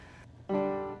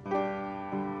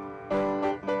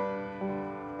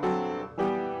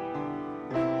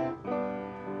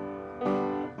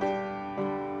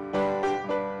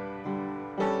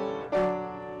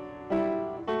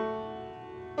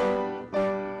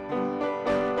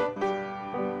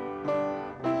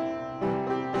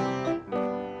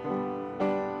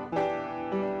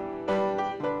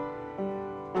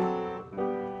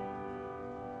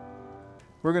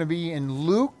We're going to be in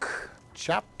Luke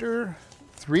chapter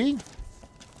 3.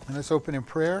 And let's open in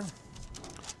prayer.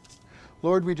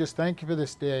 Lord, we just thank you for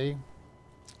this day.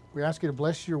 We ask you to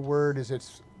bless your word as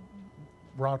it's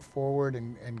brought forward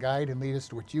and guide and lead us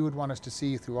to what you would want us to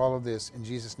see through all of this. In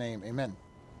Jesus' name, amen.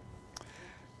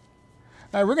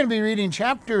 Now, we're going to be reading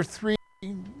chapter 3,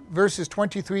 verses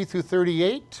 23 through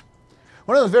 38.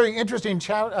 One of those very interesting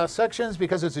sections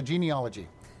because it's a genealogy.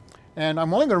 And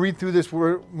I'm only going to read through this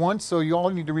once, so you all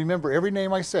need to remember every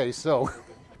name I say,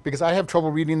 because I have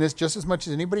trouble reading this just as much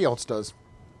as anybody else does.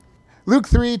 Luke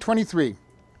 3:23.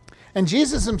 And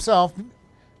Jesus himself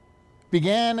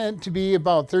began to be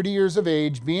about 30 years of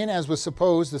age, being, as was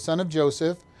supposed, the son of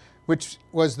Joseph, which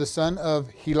was the son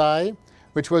of Heli,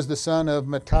 which was the son of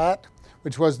Mattat,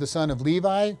 which was the son of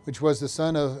Levi, which was the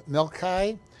son of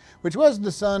Melchi, which was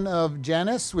the son of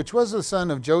Janus, which was the son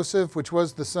of Joseph, which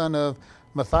was the son of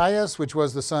Matthias, which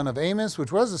was the son of Amos,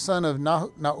 which was the son of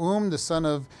Nahum, the son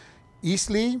of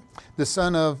Esli, the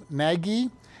son of Nagi,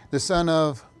 the son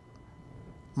of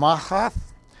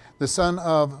Mahath, the son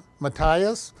of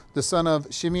Matthias, the son of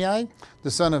Shimei,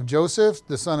 the son of Joseph,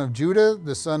 the son of Judah,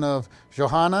 the son of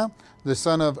Johanna, the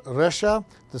son of Resha,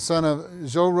 the son of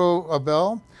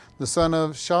Zorobabel, the son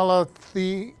of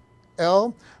Shalathiel,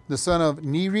 the son of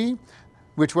Neri,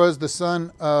 which was the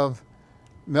son of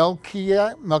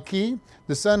Melchi,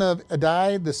 the son of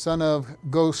Adai, the son of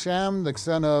Gosham, the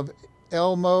son of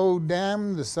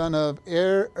Elmodam, the son of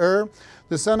the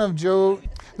son of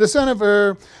the son of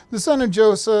the son of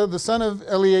Joseph, the son of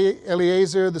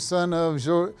Eleazar, the son of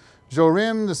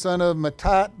Jorim, the son of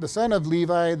Mattat, the son of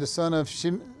Levi, the son of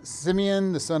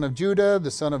Simeon, the son of Judah,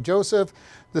 the son of Joseph,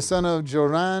 the son of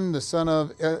Joran, the son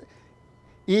of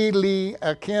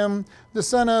Eliakim, the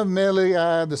son of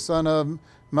Meliah, the son of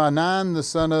Manan, the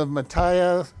son of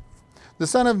Mattiah, the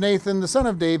son of Nathan, the son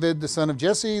of David, the son of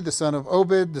Jesse, the son of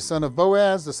Obed, the son of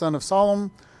Boaz, the son of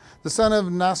Solomon, the son of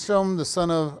Nashom, the son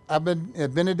of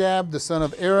Abinadab, the son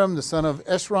of Aram, the son of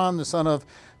Eshron, the son of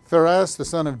Phares, the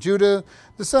son of Judah,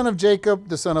 the son of Jacob,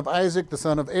 the son of Isaac, the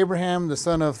son of Abraham, the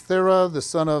son of Thera, the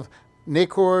son of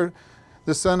Nachor,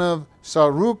 the son of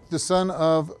Saruk, the son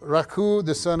of Raku,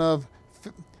 the son of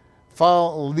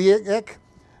Phaliek,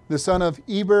 the son of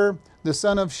Eber, the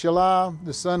son of Shelah,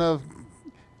 the son of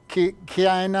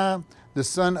Kiana, the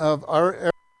son of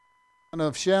the son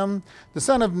of Shem, the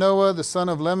son of Noah, the son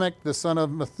of Lamech, the son of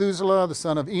Methuselah, the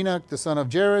son of Enoch, the son of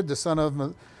Jared, the son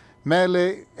of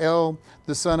Maleel,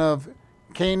 the son of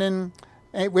Canaan,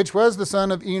 which was the son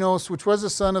of Enos, which was the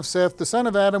son of Seth, the son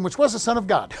of Adam, which was the son of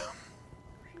God.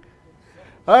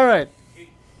 All right.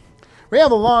 We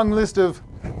have a long list of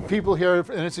people here,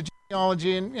 and it's a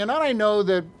genealogy, and I know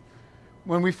that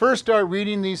when we first start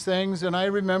reading these things, and I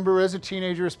remember as a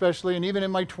teenager especially, and even in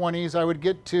my 20s, I would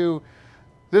get to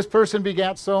this person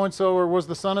begat so-and-so or was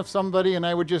the son of somebody, and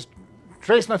I would just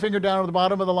trace my finger down to the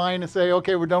bottom of the line and say,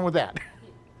 okay, we're done with that.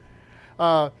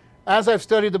 As I've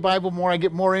studied the Bible more, I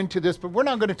get more into this, but we're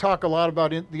not going to talk a lot about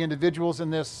the individuals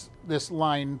in this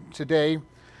line today.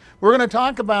 We're going to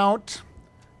talk about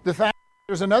the fact that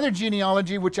there's another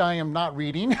genealogy, which I am not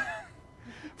reading,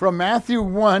 from Matthew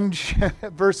 1,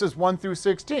 verses 1 through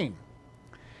 16.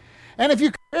 And if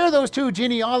you compare those two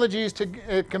genealogies,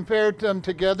 compare them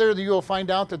together, you'll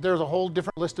find out that there's a whole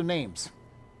different list of names.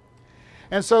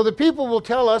 And so the people will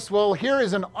tell us, well, here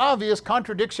is an obvious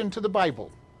contradiction to the Bible,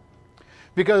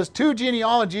 because two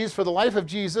genealogies for the life of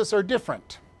Jesus are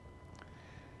different.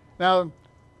 Now,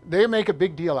 they make a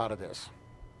big deal out of this.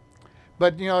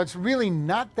 But, it's really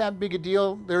not that big a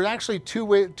deal. There are actually two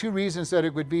reasons that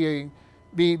it would be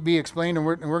explained, and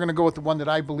we're going to go with the one that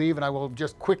I believe, and I will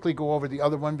just quickly go over the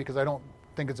other one because I don't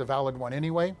think it's a valid one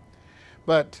anyway.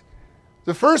 But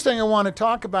the first thing I want to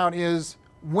talk about is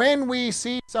when we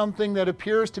see something that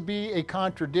appears to be a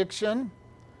contradiction,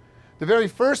 the very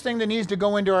first thing that needs to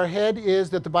go into our head is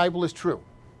that the Bible is true.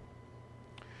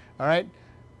 All right?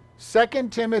 2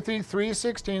 Timothy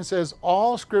 3:16 says,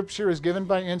 all Scripture is given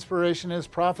by inspiration and is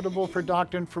profitable for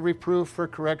doctrine, for reproof, for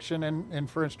correction, and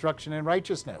for instruction in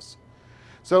righteousness.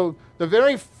 So the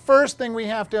very first thing we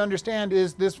have to understand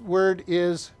is this word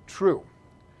is true.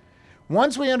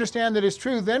 Once we understand that it's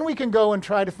true, then we can go and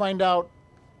try to find out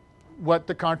what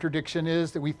the contradiction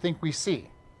is that we think we see.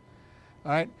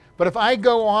 All right? But if I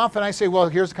go off and I say, well,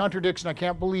 here's a contradiction, I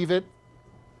can't believe it,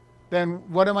 then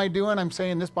what am I doing? I'm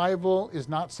saying this Bible is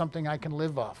not something I can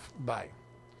live by.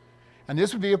 And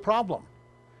this would be a problem.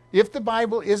 If the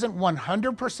Bible isn't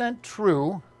 100%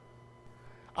 true,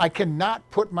 I cannot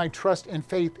put my trust and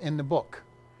faith in the book,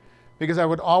 because I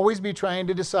would always be trying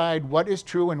to decide what is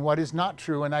true and what is not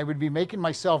true, and I would be making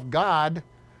myself God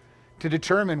to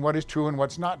determine what is true and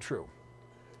what's not true.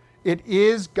 It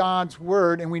is God's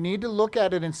word, and we need to look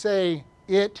at it and say,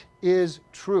 it is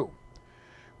true.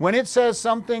 When it says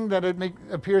something that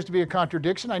appears to be a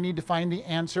contradiction, I need to find the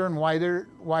answer and why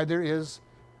there is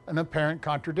an apparent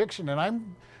contradiction. And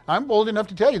I'm bold enough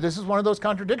to tell you this is one of those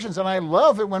contradictions, and I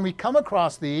love it when we come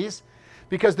across these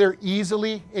because they're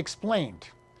easily explained.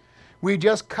 We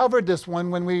just covered this one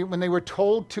when they were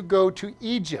told to go to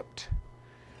Egypt.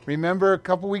 Remember a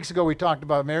couple weeks ago we talked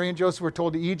about Mary and Joseph were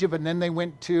told to Egypt, and then they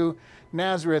went to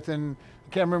Nazareth, and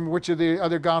I can't remember which of the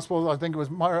other Gospels, I think it was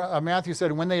Matthew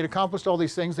said, when they had accomplished all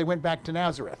these things, they went back to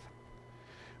Nazareth.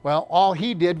 Well, all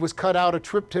he did was cut out a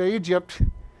trip to Egypt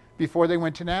before they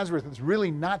went to Nazareth. It's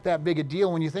really not that big a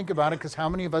deal when you think about it, because how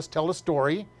many of us tell a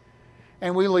story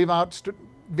and we leave out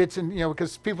bits and,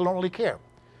 because people don't really care.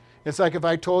 It's like if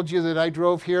I told you that I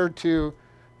drove here to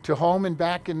home and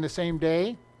back in the same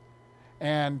day,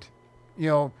 and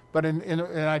but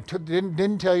I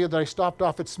didn't tell you that I stopped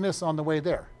off at Smith's on the way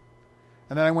there,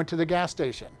 and then I went to the gas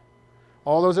station.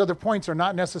 All those other points are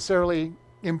not necessarily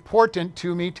important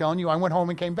to me telling you I went home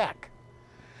and came back.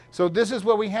 So this is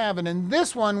what we have, and in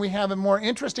this one we have a more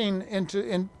interesting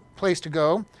in place to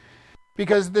go,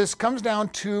 because this comes down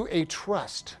to a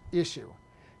trust issue.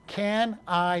 Can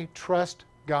I trust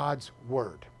God's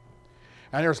word?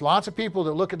 And there's lots of people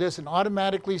that look at this and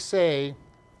automatically say,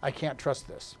 I can't trust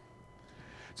this.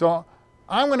 So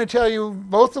I'm going to tell you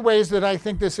both the ways that I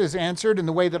think this is answered, and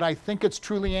the way that I think it's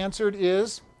truly answered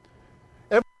is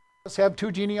every one of us have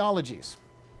two genealogies.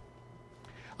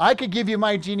 I could give you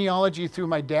my genealogy through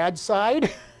my dad's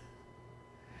side,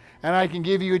 and I can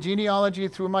give you a genealogy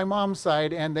through my mom's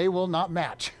side, and they will not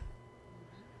match.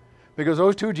 Because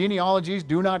those two genealogies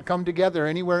do not come together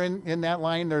anywhere in that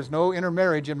line. There's no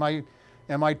intermarriage in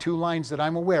my two lines that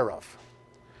I'm aware of.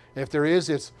 If there is,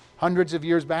 it's hundreds of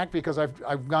years back, because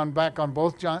I've gone back on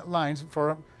both lines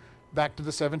back to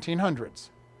the 1700s.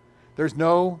 There's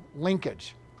no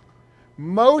linkage.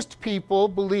 Most people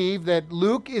believe that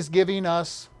Luke is giving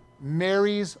us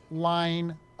Mary's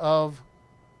line of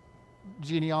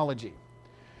genealogy.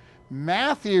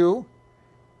 Matthew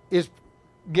is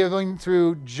going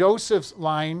through Joseph's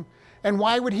line. And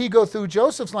why would he go through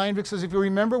Joseph's line? Because if you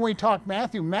remember when we talked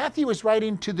Matthew is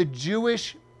writing to the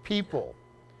Jewish people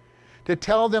to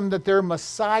tell them that their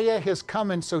Messiah has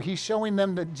come, and so he's showing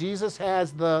them that Jesus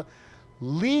has the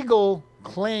legal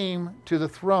claim to the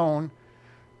throne,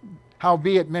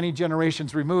 howbeit many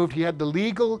generations removed. He had the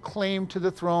legal claim to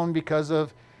the throne because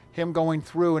of him going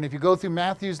through. And if you go through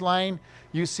Matthew's line,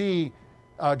 you see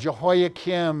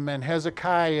Jehoiakim and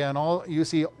Hezekiah and all. You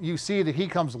see that he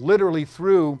comes literally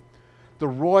through the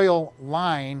royal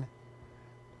line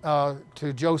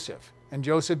to Joseph. And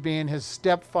Joseph, being his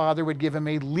stepfather, would give him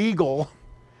a legal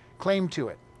claim to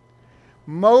it.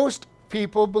 Most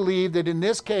people believe that in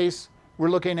this case, we're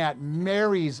looking at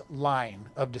Mary's line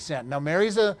of descent. Now,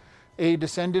 Mary's a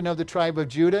descendant of the tribe of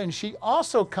Judah, and she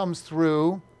also comes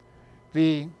through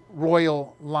the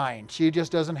royal line. She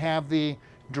just doesn't have the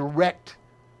direct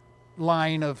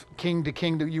line of king to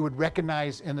king that you would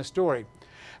recognize in the story.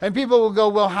 And people will go,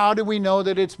 well, how do we know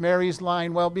that it's Mary's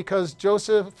line? Well, because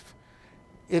Joseph,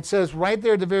 it says right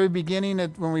there at the very beginning,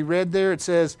 when we read there, it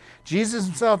says, Jesus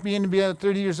himself being to be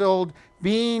 30 years old,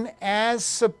 being as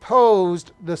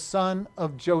supposed the son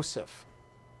of Joseph.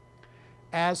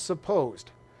 As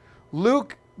supposed.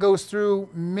 Luke goes through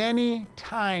many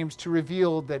times to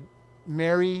reveal that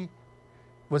Mary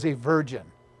was a virgin,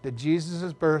 that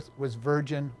Jesus' birth was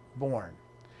virgin born.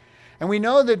 And we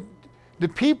know that the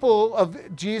people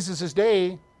of Jesus'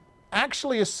 day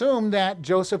actually assumed that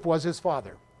Joseph was his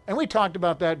father. And we talked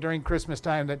about that during Christmas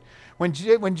time, that when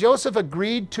Joseph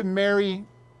agreed to marry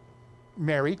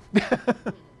Mary,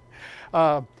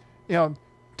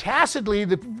 tacitly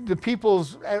the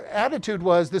people's attitude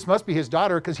was, this must be his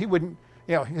daughter, because he wouldn't,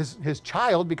 his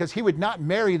child, because he would not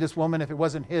marry this woman if it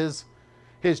wasn't his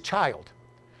child.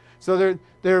 So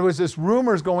there was this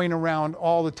rumors going around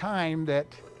all the time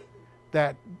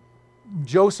that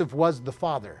Joseph was the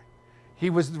father. He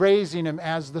was raising him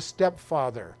as the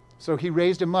stepfather. So he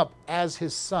raised him up as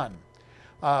his son.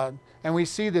 And we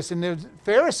see this. And the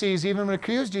Pharisees even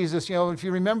accused Jesus. If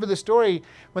you remember the story,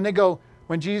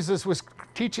 when Jesus was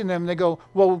teaching them, they go,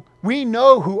 well, we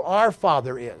know who our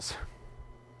father is.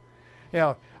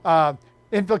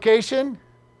 Implication,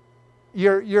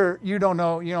 you don't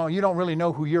know, you don't really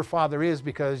know who your father is,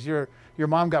 because your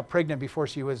mom got pregnant before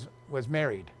she was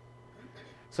married.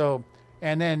 So,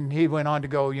 and then he went on to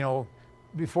go,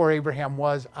 before Abraham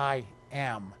was, I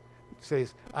am. He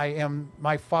says, I am,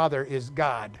 my father is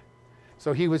God.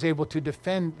 So he was able to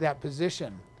defend that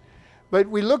position. But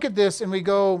we look at this and we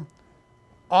go,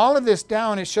 all of this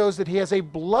down, it shows that he has a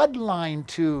bloodline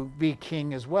to be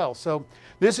king as well. So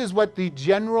this is what the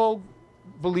general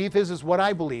belief is what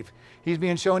I believe. He's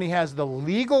being shown he has the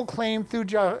legal claim through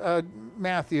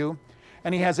Matthew,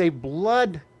 and he has a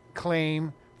blood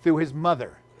claim through his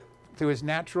mother, through his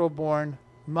natural born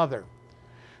mother.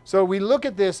 So we look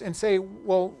at this and say,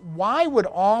 well, why would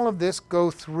all of this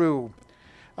go through?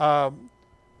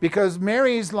 Because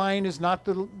Mary's line is not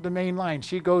the main line.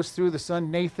 She goes through the son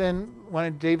Nathan, one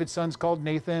of David's sons called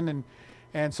Nathan,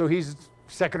 and so he's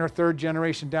second or third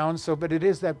generation down. So, but it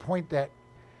is that point that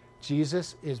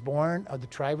Jesus is born of the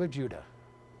tribe of Judah.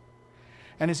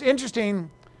 And it's interesting,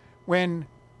 when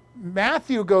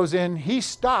Matthew goes in, he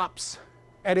stops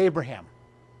at Abraham.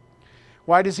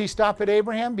 Why does he stop at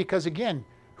Abraham? Because again,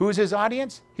 who's his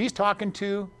audience? He's talking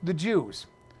to the Jews.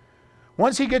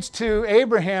 Once he gets to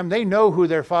Abraham, they know who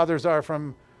their fathers are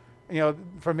from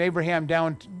Abraham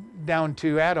down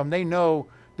to Adam. They know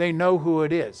who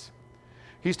it is.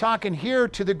 He's talking here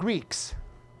to the Greeks.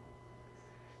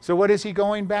 So what is he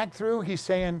going back through? He's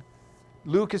saying,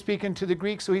 Luke is speaking to the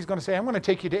Greeks, so he's going to say, I'm going to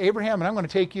take you to Abraham, and I'm going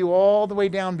to take you all the way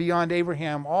down beyond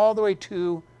Abraham, all the way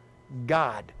to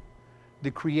God,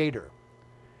 the Creator.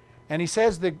 And he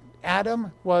says that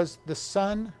Adam was the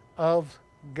son of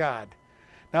God.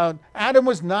 Now, Adam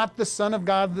was not the son of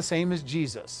God the same as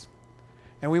Jesus.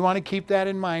 And we want to keep that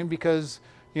in mind because,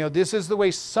 this is the way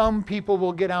some people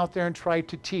will get out there and try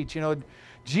to teach.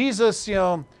 Jesus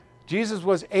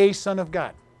was a son of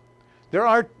God.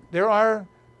 There are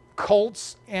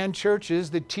cults and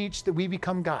churches that teach that we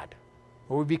become God,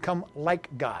 or we become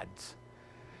like gods.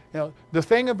 The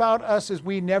thing about us is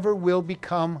we never will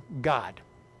become God.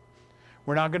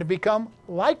 We're not going to become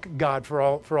like God for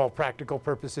all practical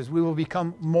purposes. We will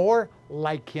become more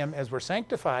like Him as we're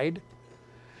sanctified.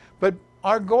 But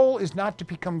our goal is not to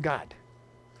become God.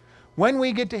 When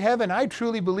we get to heaven, I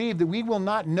truly believe that we will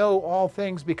not know all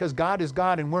things because God is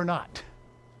God and we're not.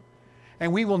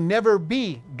 And we will never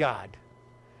be God.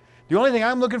 The only thing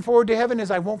I'm looking forward to heaven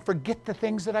is I won't forget the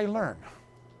things that I learn.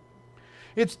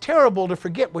 It's terrible to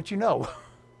forget what you know.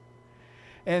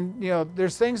 And,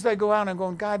 there's things that I go out and I'm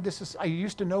going, God, I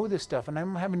used to know this stuff and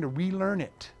I'm having to relearn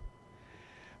it.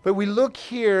 But we look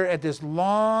here at this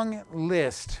long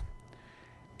list,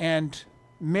 and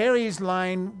Mary's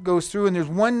line goes through, and there's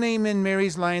one name in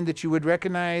Mary's line that you would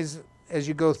recognize as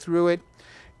you go through it.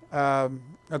 Not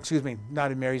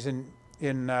in Mary's,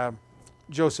 in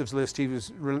Joseph's list. He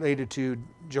was related to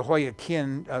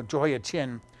Jehoiachin,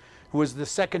 who was the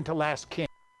second to last king.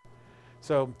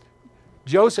 So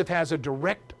Joseph has a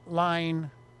direct line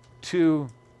to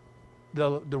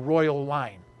the royal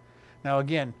line. Now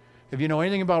again, if you know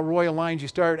anything about royal lines, you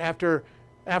start after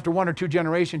one or two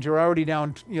generations, you're already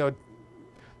down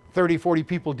 30, 40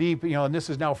 people deep, and this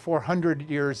is now 400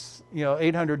 years,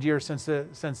 800 years since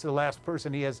the last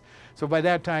person he has. So by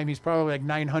that time, he's probably like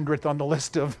 900th on the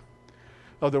list of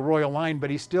the royal line, but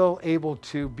he's still able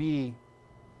to be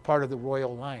part of the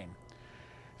royal line.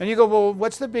 And you go, well,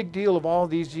 what's the big deal of all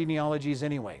these genealogies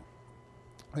anyway?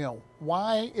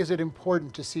 Why is it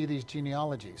important to see these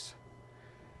genealogies?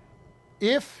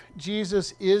 If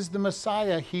Jesus is the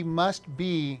Messiah, he must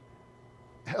be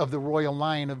of the royal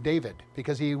line of David,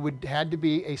 because he had to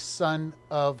be a son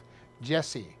of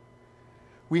Jesse.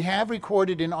 We have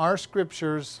recorded in our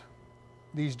scriptures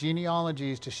these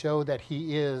genealogies to show that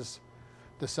he is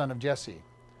the son of Jesse.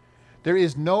 There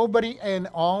is nobody in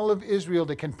all of Israel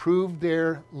that can prove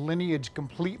their lineage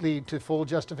completely to full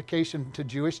justification to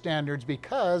Jewish standards,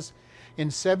 because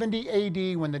in 70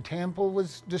 AD, when the temple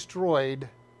was destroyed,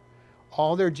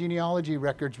 all their genealogy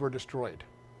records were destroyed.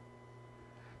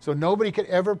 So nobody could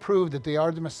ever prove that they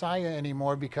are the Messiah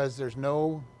anymore because there's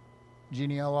no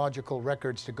genealogical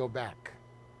records to go back.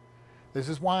 This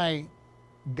is why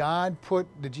God put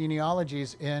the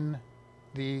genealogies in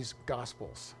these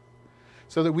Gospels,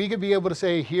 so that we could be able to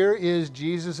say, here is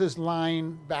Jesus'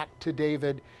 line back to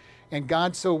David. And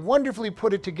God so wonderfully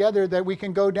put it together that we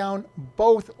can go down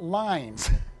both lines.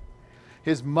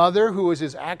 His mother, who was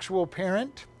his actual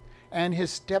parent, and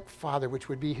his stepfather, which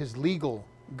would be his legal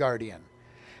guardian.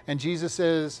 And Jesus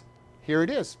says, here it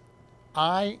is.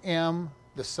 I am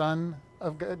the son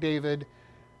of David,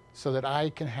 so that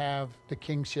I can have the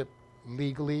kingship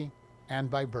legally and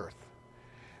by birth.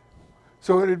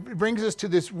 So it brings us to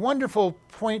this wonderful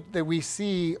point that we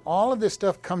see all of this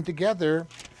stuff come together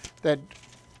that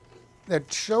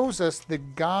shows us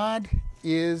that God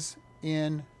is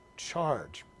in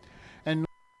charge. And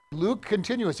Luke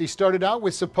continues. He started out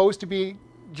with supposed to be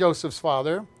Joseph's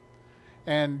father,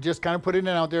 and just kind of putting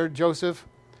it out there, Joseph.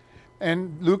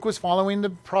 And Luke was following the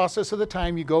process of the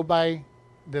time. You go by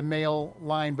the male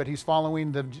line, but he's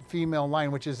following the female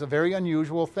line, which is a very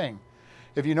unusual thing.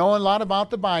 If you know a lot about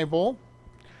the Bible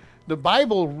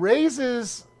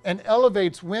raises and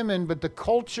elevates women, but the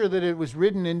culture that it was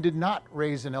written in did not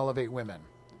raise and elevate women.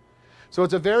 So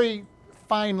it's a very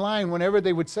fine line. Whenever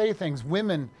they would say things,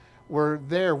 women were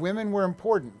there, women were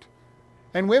important.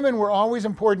 And women were always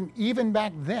important even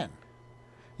back then.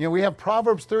 You know, we have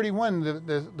Proverbs 31,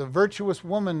 the virtuous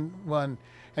woman one,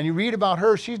 and you read about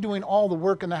her, she's doing all the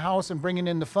work in the house and bringing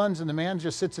in the funds, and the man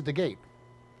just sits at the gate.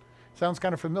 Sounds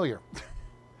kind of familiar.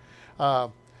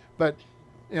 But,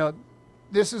 you know,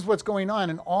 this is what's going on.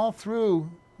 And all through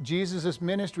Jesus'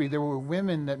 ministry, there were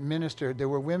women that ministered. There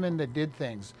were women that did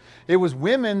things. It was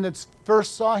women that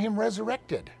first saw him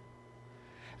resurrected.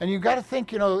 And you've got to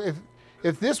think, you know,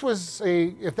 if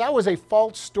that was a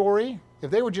false story,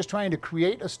 if they were just trying to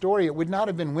create a story, it would not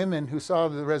have been women who saw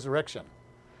the resurrection.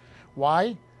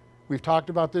 Why? We've talked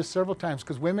about this several times,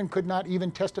 because women could not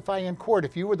even testify in court.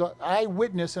 If you were the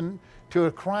eyewitness to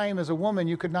a crime as a woman,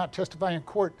 you could not testify in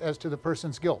court as to the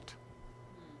person's guilt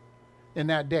in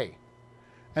that day.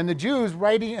 And the Jews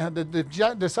writing,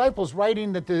 the disciples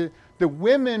writing that the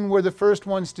women were the first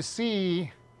ones to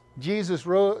see Jesus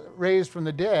raised from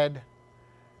the dead,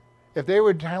 if they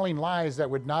were telling lies, that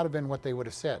would not have been what they would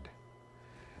have said.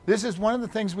 This is one of the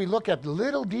things we look at, the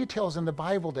little details in the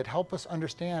Bible that help us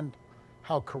understand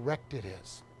how correct it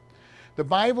is. The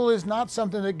Bible is not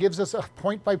something that gives us a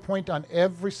point by point on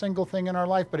every single thing in our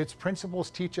life, but its principles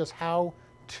teach us how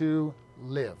to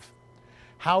live,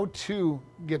 how to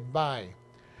get by.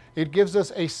 It gives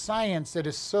us a science that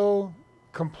is so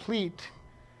complete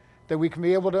that we can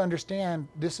be able to understand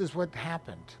this is what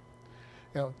happened.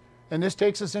 You know, and this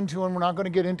takes us into, and we're not going to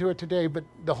get into it today, but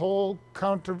the whole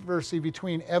controversy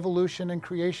between evolution and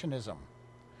creationism.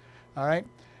 All right?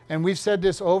 And we've said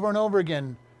this over and over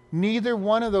again. Neither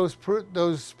one of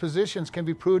those positions can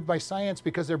be proved by science,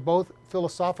 because they're both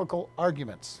philosophical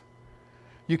arguments.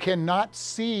 You cannot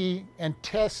see and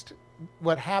test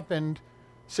what happened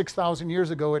 6,000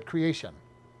 years ago at creation,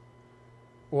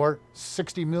 or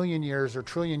 60 million years or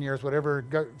trillion years, whatever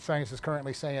science is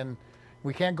currently saying.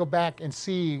 We can't go back and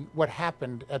see what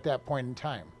happened at that point in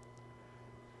time.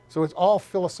 So it's all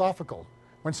philosophical.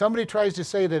 When somebody tries to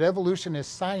say that evolution is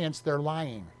science, they're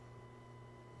lying.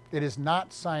 It is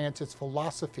not science, it's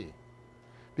philosophy.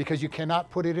 Because you cannot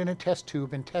put it in a test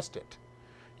tube and test it.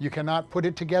 You cannot put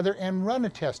it together and run a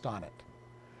test on it.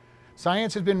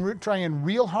 Science has been trying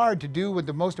real hard to do with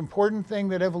the most important thing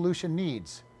that evolution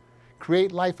needs: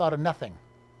 create life out of nothing.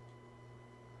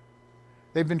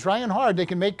 They've been trying hard. They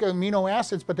can make amino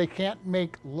acids, but they can't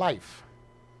make life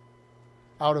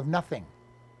out of nothing.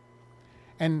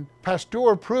 And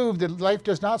Pasteur proved that life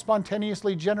does not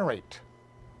spontaneously generate,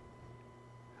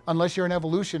 unless you're an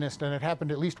evolutionist, and it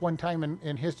happened at least one time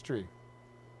in history.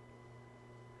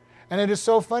 And it is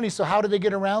so funny. So how do they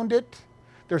get around it?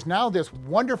 There's now this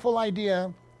wonderful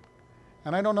idea,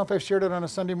 and I don't know if I've shared it on a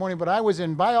Sunday morning, but I was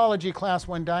in biology class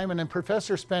one time, and the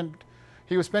professor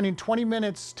he was spending 20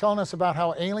 minutes telling us about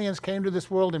how aliens came to this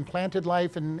world and planted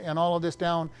life and all of this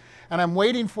down. And I'm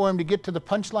waiting for him to get to the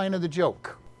punchline of the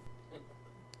joke.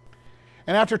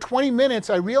 And after 20 minutes,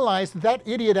 I realized that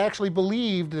idiot actually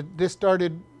believed that this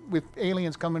started with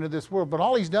aliens coming to this world. But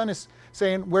all he's done is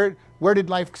saying, where did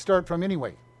life start from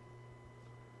anyway?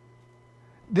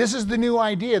 This is the new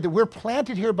idea, that we're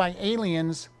planted here by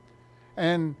aliens,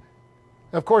 and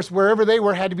of course, wherever they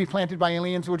were had to be planted by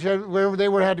aliens, wherever they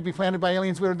were had to be planted by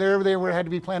aliens, wherever they were had to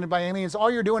be planted by aliens.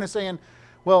 All you're doing is saying,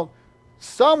 well,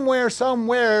 somewhere,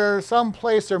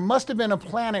 someplace, there must have been a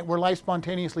planet where life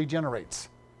spontaneously generates.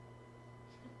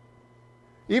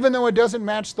 Even though it doesn't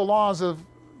match the laws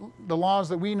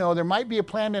that we know, there might be a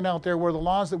planet out there where the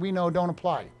laws that we know don't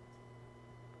apply.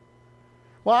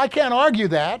 Well, I can't argue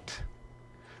that,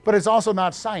 but it's also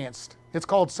not science. It's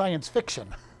called science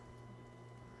fiction.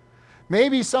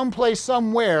 Maybe someplace,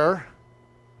 somewhere,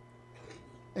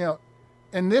 you know,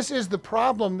 and this is the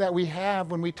problem that we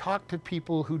have when we talk to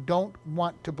people who don't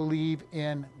want to believe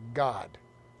in God.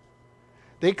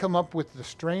 They come up with the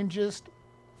strangest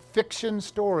fiction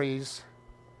stories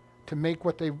to make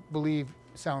what they believe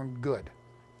sound good.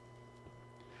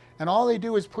 And all they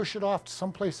do is push it off to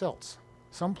someplace else,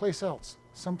 someplace else,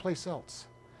 someplace else.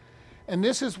 And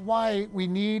this is why we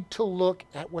need to look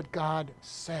at what God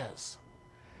says.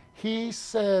 He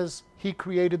says he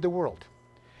created the world.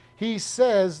 He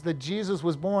says that Jesus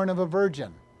was born of a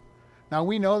virgin. Now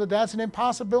we know that that's an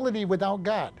impossibility without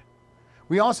God.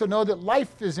 We also know that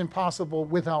life is impossible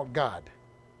without God.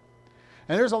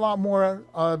 And there's a lot more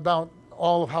about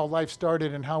all of how life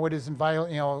started and how it is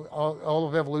all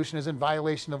of evolution is in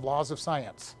violation of laws of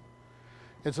science.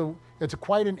 It's a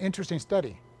quite an interesting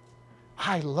study.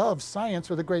 I love science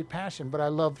with a great passion, but I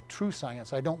love true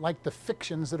science. I don't like the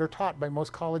fictions that are taught by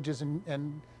most colleges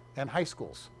and high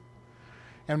schools.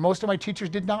 And most of my teachers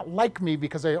did not like me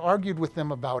because I argued with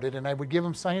them about it, and I would give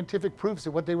them scientific proofs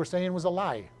that what they were saying was a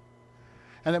lie.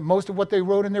 And that most of what they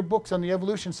wrote in their books on the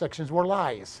evolution sections were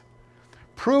lies,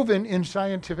 proven in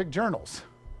scientific journals,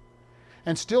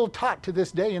 and still taught to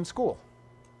this day in school.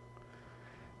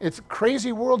 It's a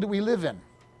crazy world that we live in.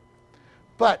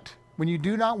 But when you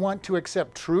do not want to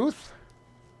accept truth,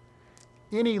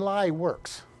 any lie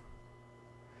works.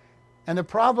 And the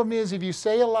problem is, if you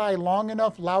say a lie long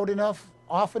enough, loud enough,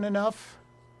 often enough,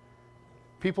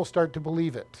 people start to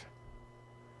believe it.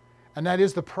 And that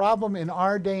is the problem in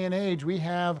our day and age. We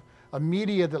have a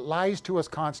media that lies to us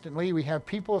constantly. We have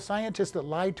people, scientists that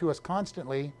lie to us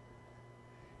constantly.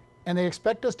 And they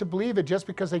expect us to believe it just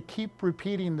because they keep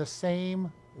repeating the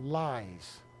same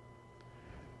lies.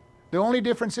 The only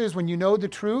difference is when you know the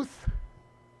truth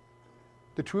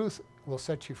will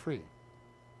set you free.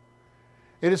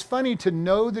 It is funny to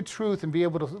know the truth and be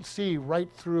able to see right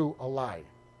through a lie.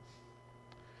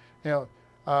 You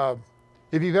know,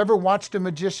 if you've ever watched a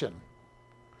magician,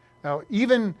 now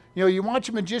even, you watch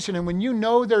a magician and when you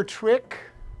know their trick,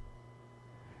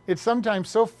 it's sometimes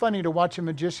so funny to watch a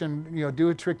magician, do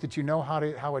a trick that you know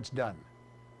how it's done.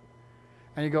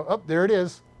 And you go, oh, there it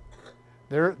is.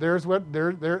 There was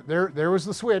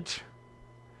the switch.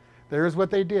 There's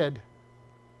what they did.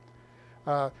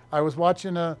 I was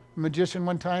watching a magician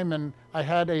one time, and I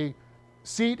had a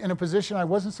seat in a position I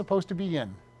wasn't supposed to be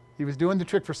in. He was doing the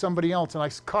trick for somebody else, and I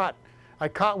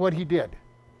caught what he did.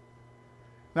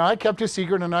 Now I kept a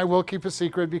secret, and I will keep a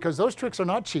secret because those tricks are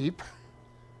not cheap.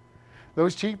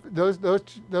 Those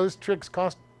tricks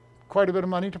cost quite a bit of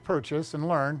money to purchase and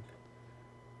learn.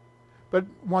 But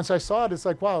once I saw it, it's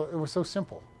like, wow, it was so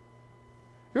simple.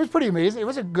 It was pretty amazing. It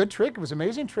was a good trick. It was an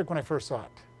amazing trick when I first saw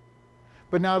it.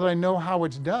 But now that I know how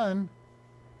it's done,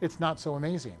 it's not so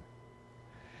amazing.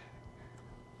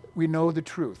 We know the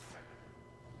truth.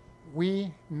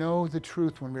 We know the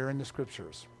truth when we're in the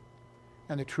scriptures.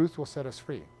 And the truth will set us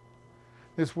free.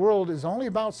 This world is only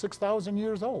about 6,000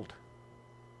 years old.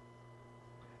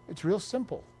 It's real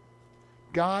simple.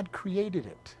 God created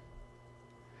it.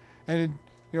 And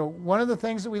one of the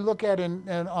things that we look at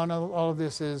on all of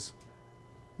this is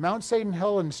Mount St.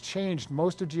 Helens changed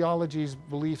most of geology's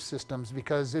belief systems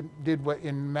because it did what, in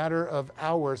a matter of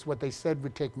hours, what they said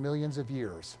would take millions of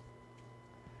years.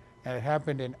 And it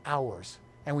happened in hours.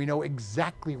 And we know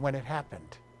exactly when it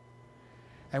happened.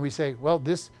 And we say, well,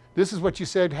 this is what you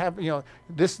said happened.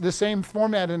 The same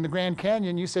format in the Grand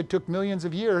Canyon you said took millions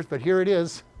of years, but here it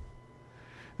is.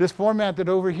 This format that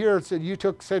over here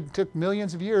said took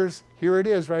millions of years, here it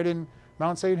is right in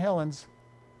Mount St. Helens.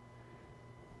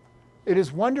 It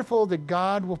is wonderful that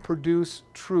God will produce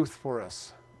truth for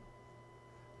us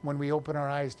when we open our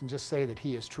eyes and just say that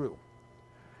He is true.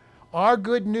 Our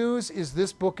good news is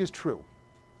this book is true.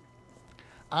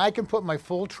 I can put my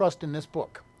full trust in this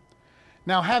book.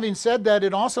 Now, having said that,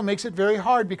 it also makes it very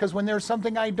hard because when there's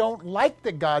something I don't like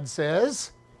that God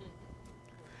says,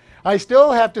 I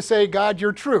still have to say, God,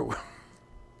 you're true.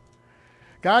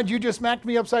 God, you just smacked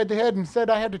me upside the head and said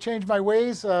I had to change my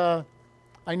ways. I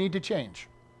need to change.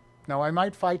 Now, I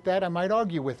might fight that. I might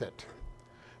argue with it.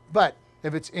 But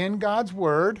if it's in God's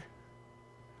Word,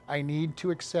 I need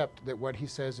to accept that what He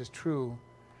says is true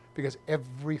because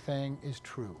everything is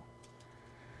true.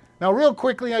 Now, real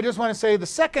quickly, I just want to say the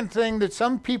second thing that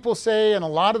some people say and a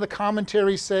lot of the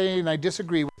commentaries say, and I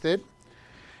disagree with it,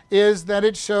 is that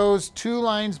it shows two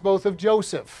lines both of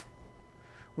Joseph.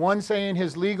 One saying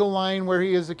his legal line where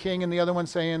he is a king, and the other one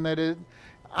saying that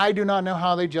I do not know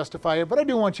how they justify it, but I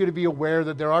do want you to be aware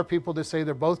that there are people that say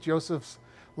they're both Joseph's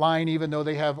line, even though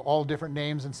they have all different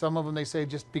names, and some of them they say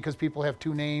just because people have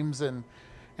two names and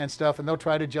stuff, and they'll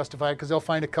try to justify it because they'll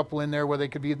find a couple in there where they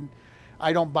could be.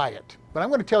 I don't buy it. But I'm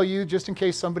going to tell you, just in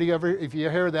case somebody ever, if you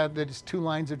hear that it's two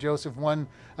lines of Joseph, one,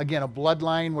 again, a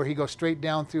bloodline where he goes straight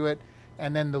down through it,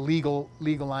 and then the legal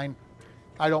line.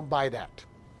 I don't buy that.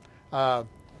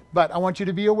 But I want you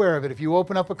to be aware of it. If you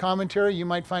open up a commentary, you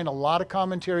might find a lot of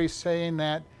commentaries saying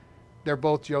that they're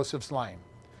both Joseph's line.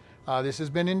 This has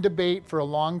been in debate for a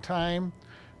long time.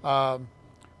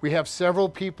 We have several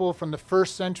people from the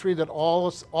first century that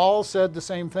all said the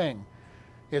same thing.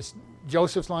 It's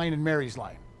Joseph's line and Mary's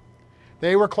line.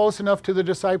 They were close enough to the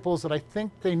disciples that I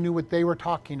think they knew what they were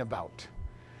talking about.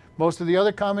 Most of the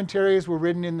other commentaries were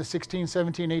written in the 16,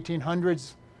 17,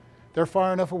 1800s. They're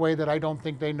far enough away that I don't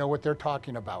think they know what they're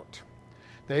talking about.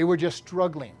 They were just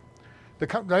struggling. The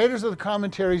writers of the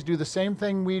commentaries do the same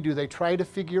thing we do. They try to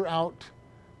figure out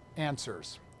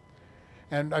answers.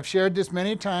 And I've shared this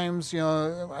many times,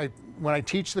 when I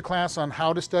teach the class on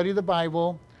how to study the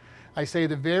Bible, I say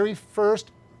the very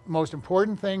first most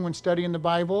important thing when studying the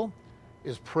Bible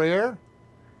is prayer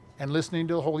and listening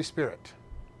to the Holy Spirit.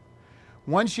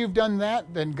 Once you've done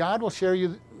that, then God will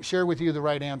share with you the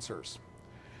right answers.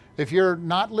 If you're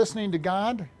not listening to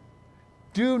God,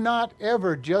 do not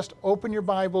ever just open your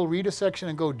Bible, read a section,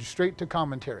 and go straight to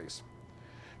commentaries.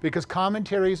 Because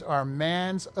commentaries are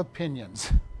man's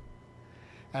opinions.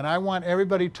 And I want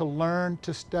everybody to learn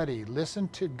to study. Listen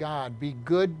to God. Be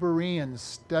good Bereans.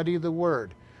 Study the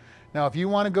Word. Now, if you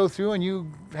want to go through and you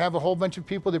have a whole bunch of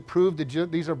people that prove that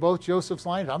these are both Joseph's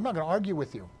lines, I'm not going to argue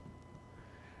with you.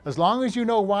 As long as you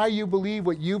know why you believe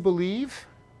what you believe,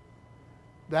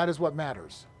 that is what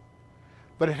matters.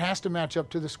 But it has to match up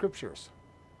to the Scriptures.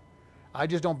 I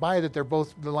just don't buy that they're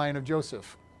both the line of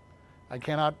Joseph. I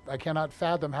cannot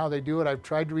fathom how they do it. I've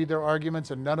tried to read their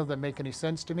arguments and none of them make any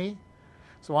sense to me.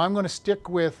 So I'm going to stick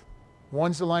with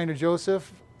one's the line of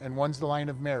Joseph and one's the line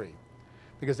of Mary.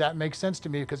 Because that makes sense to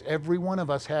me, because every one of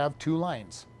us have two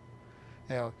lines.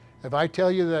 If I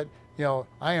tell you that,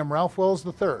 I am Ralph Wells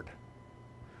III,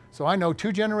 so I know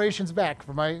 2 generations back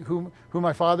from who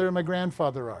my father and my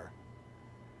grandfather are.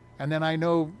 And then I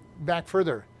know back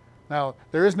further. Now,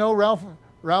 there is no Ralph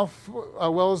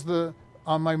Wells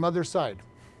on my mother's side.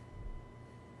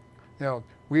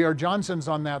 We are Johnsons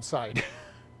on that side.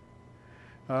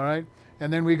 All right?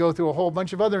 And then we go through a whole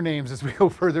bunch of other names as we go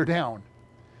further down.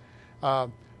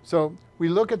 So we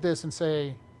look at this and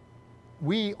say,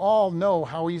 we all know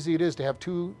how easy it is to have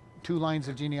two lines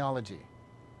of genealogy.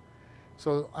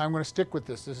 So I'm going to stick with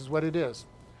this. This is what it is.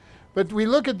 But we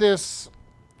look at this,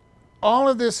 all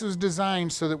of this is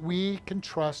designed so that we can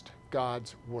trust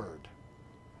God's Word.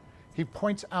 He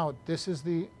points out this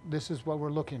is what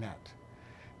we're looking at.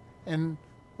 And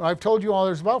I've told you all,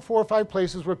 there's about 4 or 5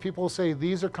 places where people say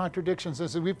these are contradictions.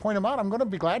 As we point them out, I'm going to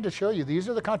be glad to show you these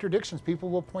are the contradictions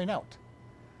people will point out.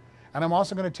 And I'm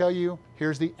also going to tell you,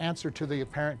 here's the answer to the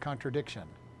apparent contradiction.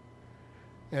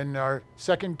 In our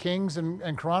 2 Kings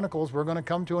and Chronicles, we're going to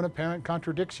come to an apparent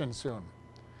contradiction soon.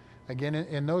 Again,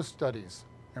 in those studies.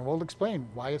 And we'll explain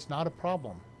why it's not a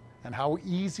problem and how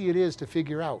easy it is to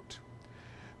figure out.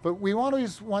 But we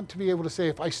always want to be able to say,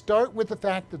 if I start with the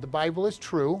fact that the Bible is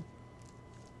true,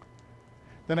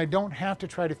 then I don't have to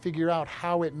try to figure out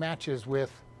how it matches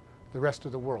with the rest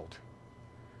of the world.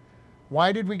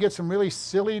 Why did we get some really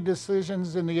silly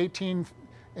decisions in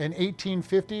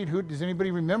 1850? Does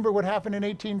anybody remember what happened in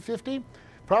 1850?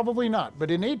 Probably not. But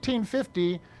in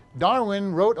 1850,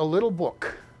 Darwin wrote a little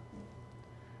book,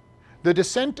 The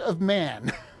Descent of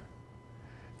Man,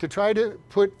 to try to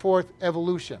put forth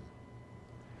evolution.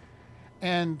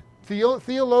 And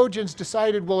theologians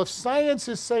decided, well, if science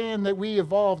is saying that we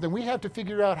evolved, then we have to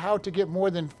figure out how to get more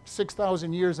than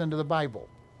 6,000 years into the Bible.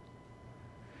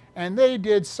 And they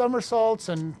did somersaults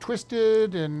and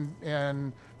twisted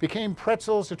and became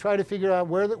pretzels to try to figure out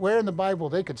where in the Bible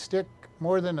they could stick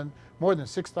more than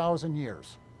 6,000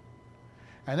 years.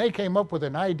 And they came up with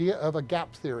an idea of a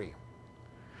gap theory.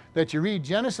 That you read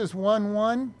Genesis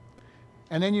 1:1,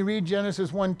 and then you read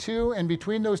Genesis 1:2, and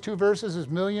between those 2 verses is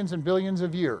millions and billions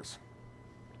of years.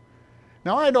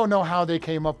 Now, I don't know how they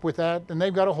came up with that, and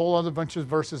they've got a whole other bunch of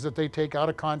verses that they take out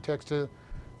of context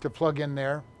to plug in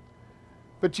there.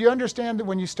 But you understand that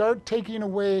when you start taking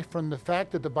away from the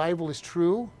fact that the Bible is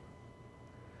true,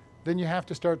 then you have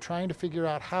to start trying to figure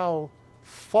out how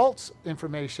false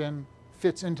information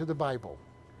fits into the Bible.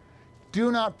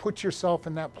 Do not put yourself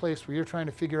in that place where you're trying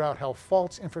to figure out how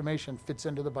false information fits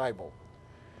into the Bible.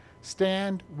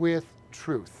 Stand with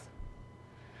truth.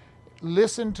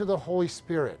 Listen to the Holy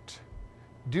Spirit.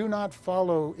 Do not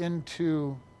follow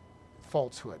into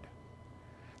falsehood.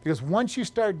 Because once you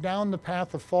start down the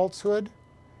path of falsehood,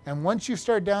 and once you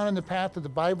start down in the path that the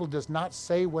Bible does not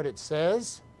say what it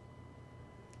says,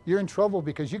 you're in trouble,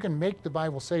 because you can make the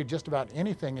Bible say just about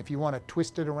anything if you want to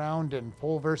twist it around and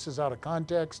pull verses out of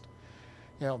context.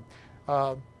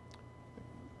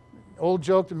 Old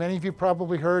joke that many of you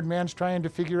probably heard, man's trying to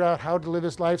figure out how to live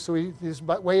his life, so his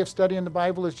way of studying the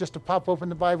Bible is just to pop open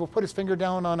the Bible, put his finger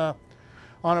down on a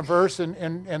verse,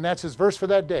 and that's his verse for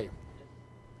that day.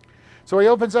 So he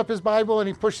opens up his Bible and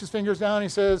he pushes his fingers down and he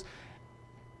says,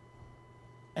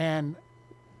 and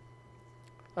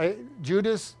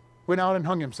Judas went out and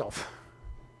hung himself.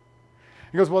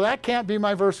 He goes, well, that can't be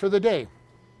my verse for the day.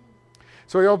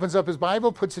 So he opens up his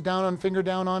Bible, puts it down, finger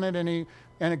down on it, and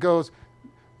it goes,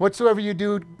 whatsoever you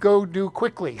do, go do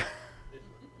quickly.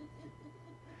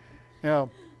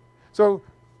 So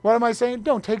what am I saying?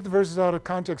 Don't take the verses out of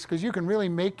context, because you can really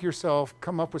make yourself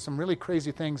come up with some really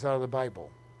crazy things out of the Bible.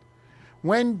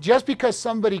 Just because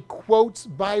somebody quotes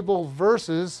Bible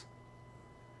verses,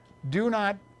 do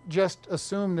not just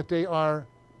assume that they are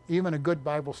even a good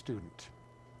Bible student.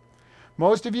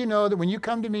 Most of you know that when you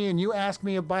come to me and you ask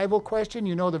me a Bible question,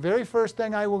 you know the very first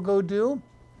thing I will go do,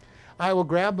 I will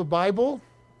grab the Bible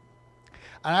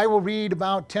and I will read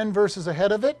about 10 verses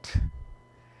ahead of it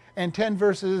and 10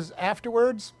 verses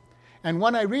afterwards. And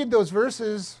when I read those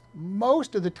verses,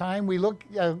 most of the time I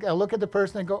look at the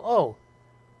person and go, oh,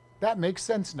 that makes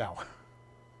sense now.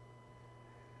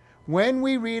 When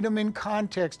we read them in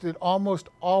context, it almost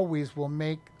always will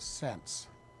make sense.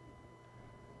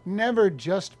 Never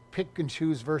just pick and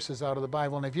choose verses out of the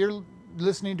Bible. And if you're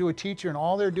listening to a teacher and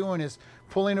all they're doing is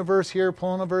pulling a verse here,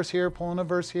 pulling a verse here, pulling a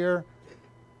verse here,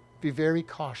 be very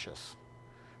cautious.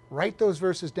 Write those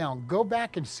verses down. Go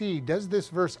back and see, does this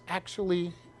verse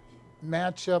actually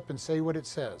match up and say what it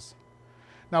says?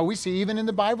 Now, we see even in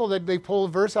the Bible that they pull a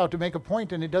verse out to make a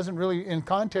point, and it doesn't really, in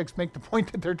context, make the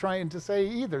point that they're trying to say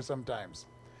either sometimes.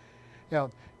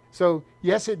 So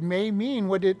yes, it may mean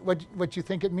what you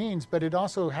think it means, but it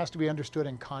also has to be understood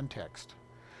in context.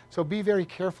 So be very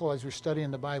careful as we're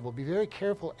studying the Bible. Be very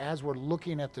careful as we're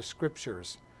looking at the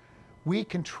Scriptures. We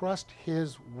can trust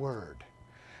His Word.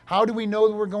 How do we know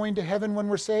that we're going to heaven when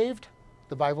we're saved?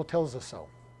 The Bible tells us so.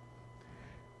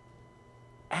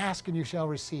 Ask and you shall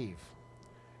receive.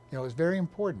 It's very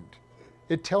important.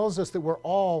 It tells us that we're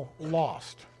all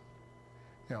lost.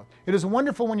 It is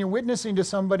wonderful when you're witnessing to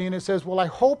somebody and it says, well, I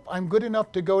hope I'm good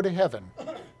enough to go to heaven.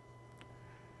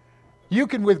 You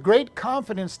can with great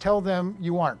confidence tell them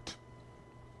you aren't.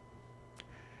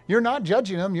 You're not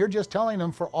judging them, you're just telling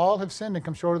them, for all have sinned and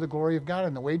come short of the glory of God,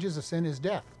 and the wages of sin is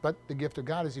death, but the gift of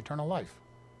God is eternal life.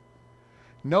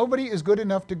 Nobody is good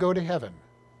enough to go to heaven.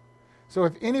 So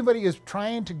if anybody is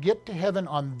trying to get to heaven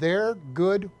on their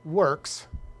good works,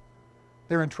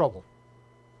 they're in trouble.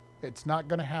 It's not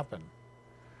going to happen.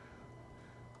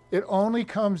 It only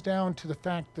comes down to the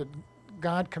fact that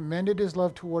God commended His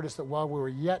love toward us, that while we were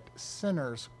yet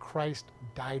sinners, Christ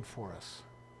died for us.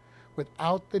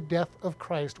 Without the death of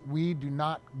Christ, we do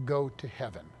not go to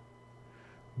heaven.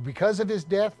 Because of His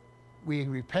death, we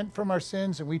repent from our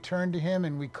sins and we turn to Him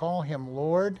and we call Him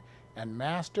Lord and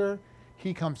Master.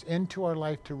 He comes into our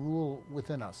life to rule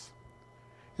within us.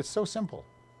 It's so simple.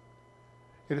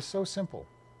 It is so simple.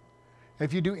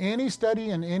 If you do any study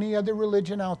in any other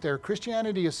religion out there,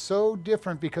 Christianity is so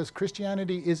different because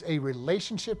Christianity is a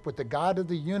relationship with the God of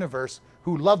the universe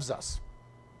who loves us.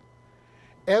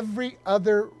 Every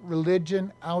other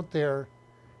religion out there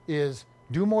is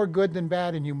do more good than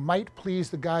bad and you might please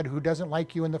the God who doesn't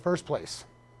like you in the first place.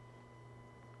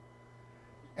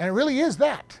 And it really is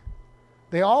that.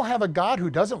 They all have a God who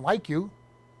doesn't like you.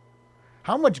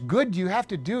 How much good do you have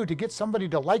to do to get somebody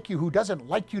to like you who doesn't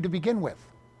like you to begin with?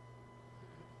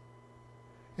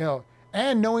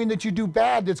 And knowing that you do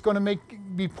bad, that's going to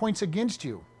be points against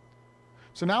you.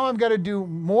 So now I've got to do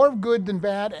more good than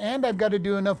bad, and I've got to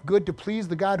do enough good to please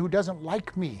the God who doesn't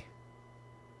like me.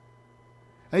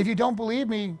 And if you don't believe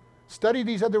me, study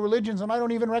these other religions, and I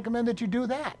don't even recommend that you do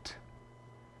that.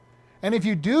 And if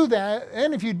you do that,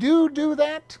 and if you do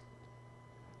that,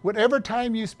 whatever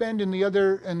time you spend in the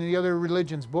other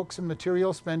religions, books and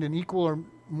materials, spend an equal or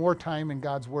more time in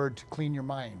God's Word to clean your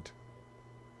mind.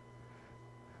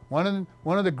 One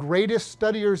of the greatest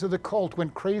studiers of the cult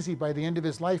went crazy by the end of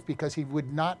his life because he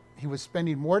was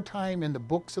spending more time in the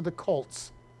books of the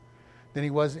cults than he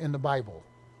was in the Bible.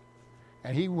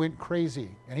 And he went crazy,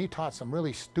 and he taught some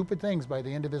really stupid things by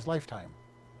the end of his lifetime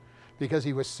because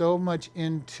he was so much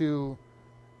into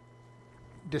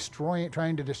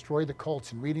trying to destroy the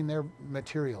cults and reading their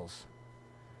materials.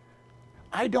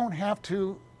 I don't have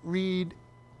to read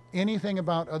anything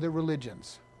about other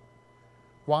religions.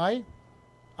 Why?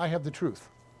 I have the truth.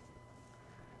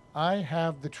 I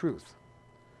have the truth.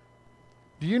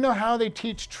 Do you know how they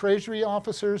teach treasury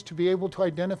officers to be able to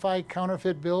identify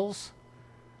counterfeit bills?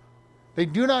 They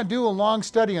do not do a long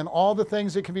study on all the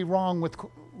things that can be wrong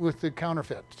with the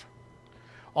counterfeit.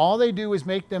 All they do is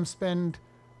make them spend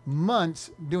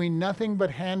months doing nothing but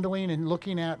handling and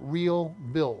looking at real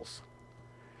bills.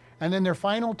 And then their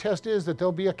final test is that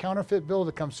there'll be a counterfeit bill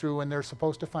that comes through and they're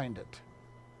supposed to find it.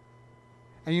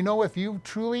 And if you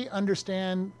truly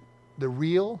understand the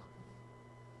real,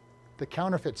 the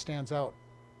counterfeit stands out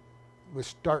with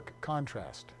stark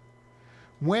contrast.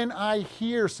 When I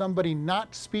hear somebody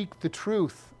not speak the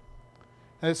truth,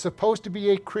 and it's supposed to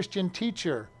be a Christian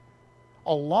teacher,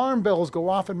 alarm bells go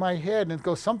off in my head and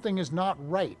go, something is not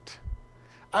right.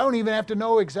 I don't even have to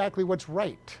know exactly what's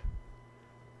right.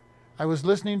 I was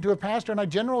listening to a pastor, and I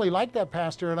generally like that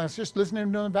pastor, and I was just listening to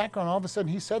him in the background. All of a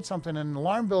sudden, he said something, and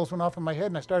alarm bells went off in my head,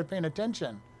 and I started paying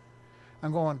attention.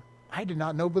 I'm going, I did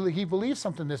not know he believed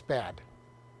something this bad.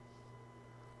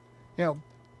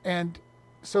 And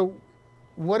so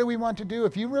what do we want to do?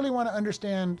 If you really want to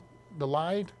understand the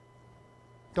lie,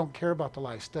 don't care about the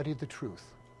lie. Study the truth.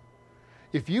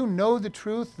 If you know the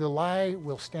truth, the lie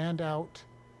will stand out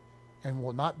and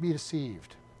will not be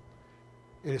deceived.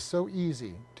 It is so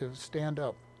easy to stand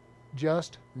up.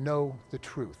 Just know the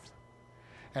truth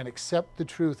and accept the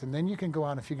truth, and then you can go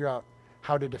out and figure out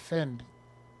how to defend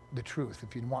the truth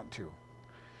if you want to,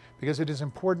 because it is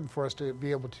important for us to be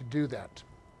able to do that.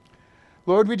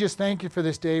 Lord, we just thank you for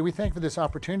this day. We thank you for this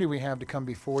opportunity we have to come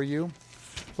before you.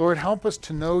 Lord, help us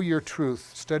to know your truth,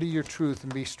 study your truth,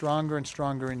 and be stronger and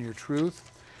stronger in your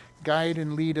truth. Guide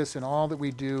and lead us in all that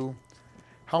we do.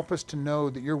 Help us to know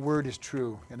that your word is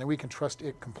true and that we can trust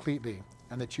it completely,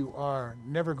 and that you are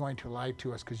never going to lie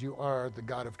to us, because you are the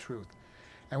God of truth.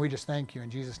 And we just thank you in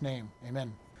Jesus' name.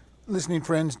 Amen. Listening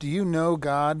friends, do you know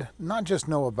God? Not just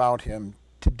know about him.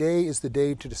 Today is the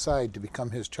day to decide to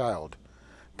become his child.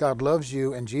 God loves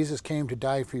you, and Jesus came to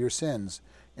die for your sins.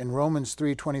 In Romans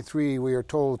 3:23, we are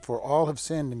told, for all have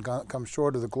sinned and come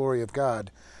short of the glory of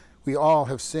God. We all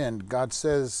have sinned. God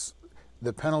says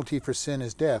the penalty for sin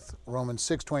is death. Romans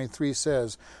 6:23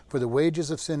 says, for the wages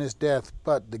of sin is death,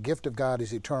 but the gift of God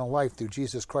is eternal life through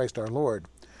Jesus Christ our Lord.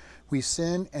 We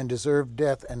sin and deserve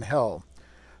death and hell.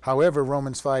 However,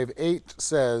 Romans 5:8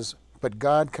 says, but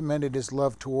God commended his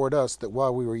love toward us, that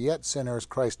while we were yet sinners,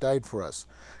 Christ died for us.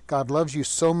 God loves you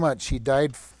so much, he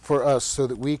died for us so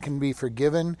that we can be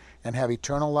forgiven and have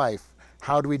eternal life.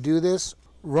 How do we do this?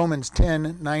 Romans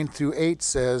 10:9-8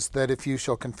 says that if you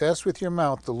shall confess with your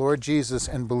mouth the Lord Jesus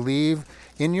and believe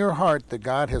in your heart that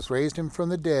God has raised him from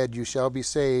the dead, you shall be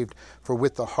saved. For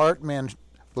with the heart man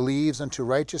believes unto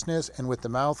righteousness, and with the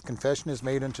mouth confession is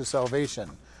made unto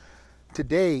salvation.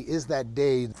 Today is that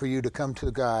day for you to come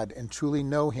to God and truly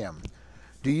know him.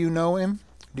 Do you know him?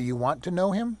 Do you want to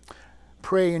know him?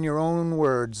 Pray in your own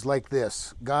words like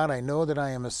this. God, I know that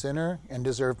I am a sinner and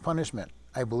deserve punishment.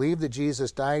 I believe that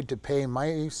Jesus died to pay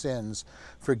my sins.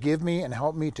 Forgive me and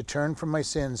help me to turn from my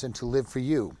sins and to live for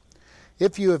you.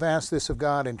 If you have asked this of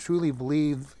God and truly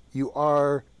believe you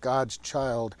are God's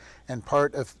child and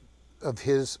part of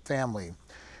his family,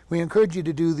 we encourage you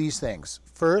to do these things.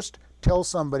 First, tell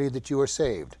somebody that you are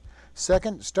saved.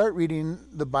 Second, start reading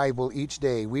the Bible each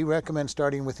day. We recommend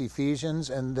starting with Ephesians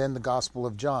and then the Gospel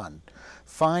of John.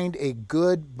 Find a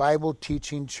good Bible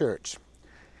teaching church.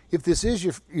 If this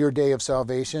is your day of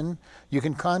salvation, you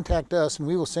can contact us and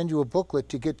we will send you a booklet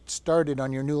to get started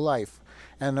on your new life,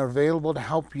 and are available to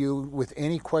help you with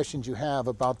any questions you have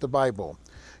about the Bible.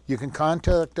 You can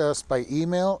contact us by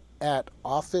email at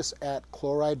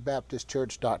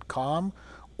office@chloridebaptistchurch.com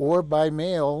or by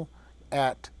mail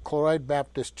at Chloride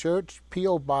Baptist Church,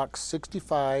 P.O. Box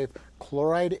 65,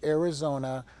 Chloride,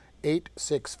 Arizona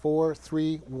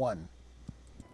 86431.